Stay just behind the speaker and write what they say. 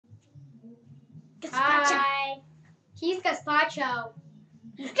Hi. He's Gazpacho.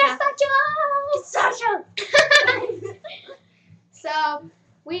 Gazpacho! So,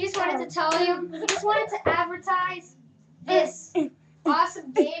 we just wanted to tell you, we just wanted to advertise this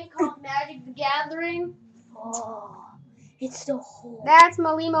awesome game called Magic the Gathering. Oh, it's the whole. That's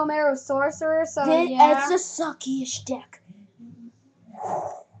Malimo Mero Sorcerer, so yeah. It's a sucky-ish deck.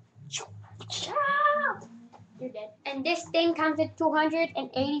 You're dead. And this thing comes with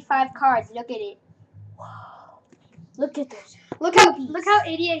 285 cards. Look at it. Wow. Look at this. Look how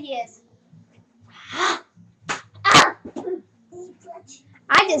idiot he is.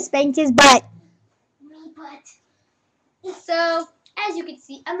 I just spanked his butt. Me butt. So, as you can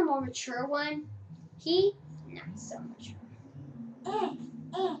see, I'm the more mature one. He, not so mature.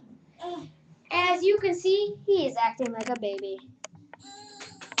 As you can see, he is acting like a baby.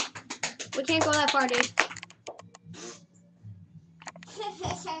 We can't go that far, dude.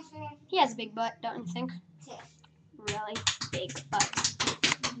 He has a big butt, don't you think? Really big butt.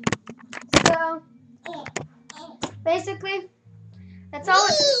 So, basically, that's all.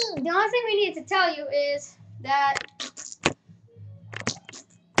 The only thing we need to tell you is that,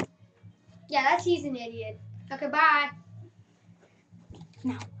 yeah, he's an idiot. Okay, bye.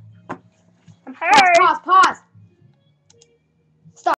 No. Pause.